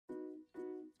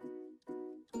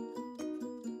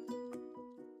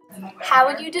How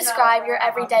would you describe your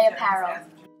everyday apparel?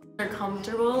 They're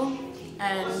comfortable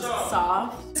and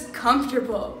soft.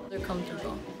 Comfortable. They're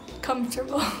comfortable.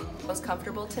 Comfortable. Most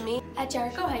comfortable to me. At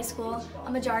Jericho High School,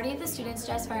 a majority of the students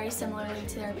dress very similarly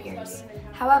to their peers.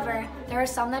 However, there are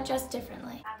some that dress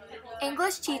differently.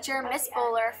 English teacher Miss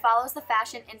Bowler follows the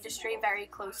fashion industry very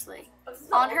closely.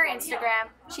 On her Instagram,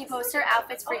 she posts her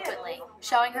outfits frequently,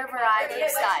 showing her variety of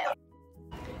style.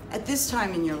 At this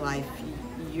time in your life,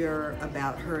 you're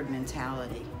about herd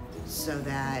mentality, so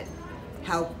that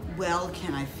how well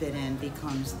can I fit in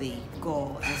becomes the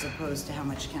goal as opposed to how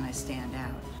much can I stand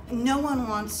out. No one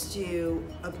wants to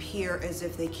appear as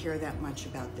if they care that much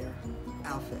about their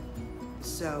outfit,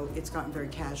 so it's gotten very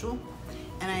casual.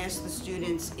 And I asked the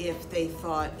students if they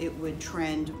thought it would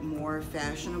trend more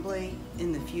fashionably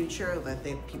in the future,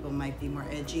 that people might be more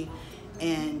edgy,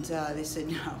 and they said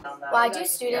no. Why do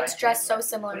students dress so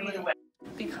similarly?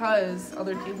 Because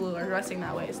other people are dressing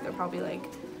that way, so they're probably like,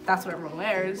 that's what everyone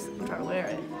wears, I'm trying to wear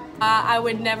it. I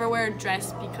would never wear a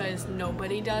dress because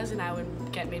nobody does and I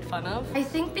would get made fun of. I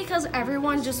think because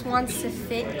everyone just wants to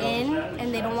fit in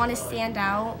and they don't want to stand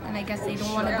out, and I guess they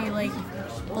don't want to be like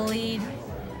bullied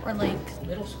or like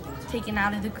taken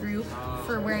out of the group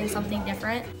for wearing something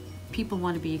different. People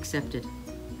want to be accepted.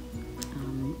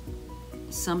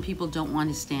 Some people don't want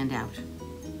to stand out.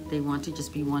 They want to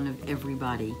just be one of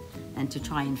everybody and to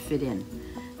try and fit in.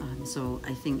 So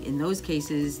I think in those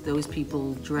cases, those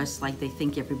people dress like they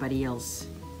think everybody else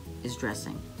is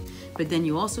dressing. But then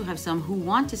you also have some who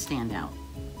want to stand out,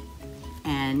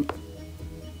 and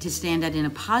to stand out in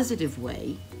a positive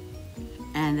way,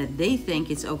 and that they think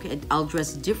it's okay, I'll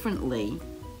dress differently,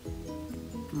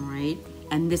 all right?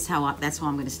 And that's how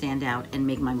I'm gonna stand out and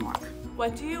make my mark.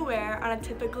 What do you wear on a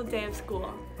typical day of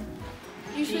school?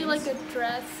 Usually like a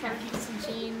dress or some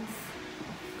jeans,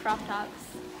 crop tops.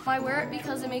 I wear it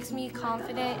because it makes me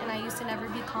confident, and I used to never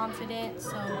be confident,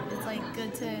 so it's like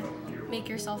good to make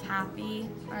yourself happy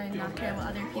or not care what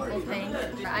other people think.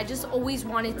 I just always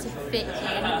wanted to fit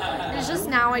in. It's just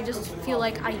now I just feel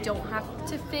like I don't have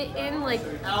to fit in. Like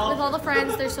with all the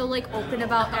friends, they're so like open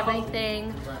about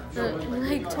everything.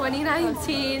 Like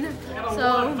 2019.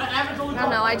 So I don't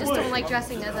know, I just don't like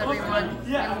dressing as everyone.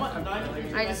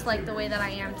 And I just like the way that I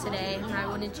am today, and I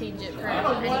wouldn't change it for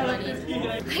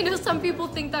anybody. I know some people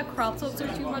think that crop tops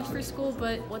are too much for school,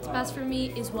 but what's best for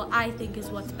me is what I think is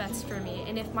what's best for me.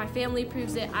 And if my family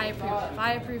approves it, I approve it. If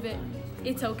I approve it,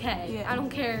 it's okay. Yeah. I don't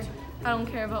care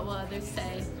about what others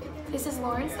say. This is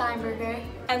Lauren Steinberger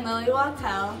And Lily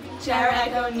Wattell,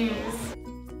 JerEcho News.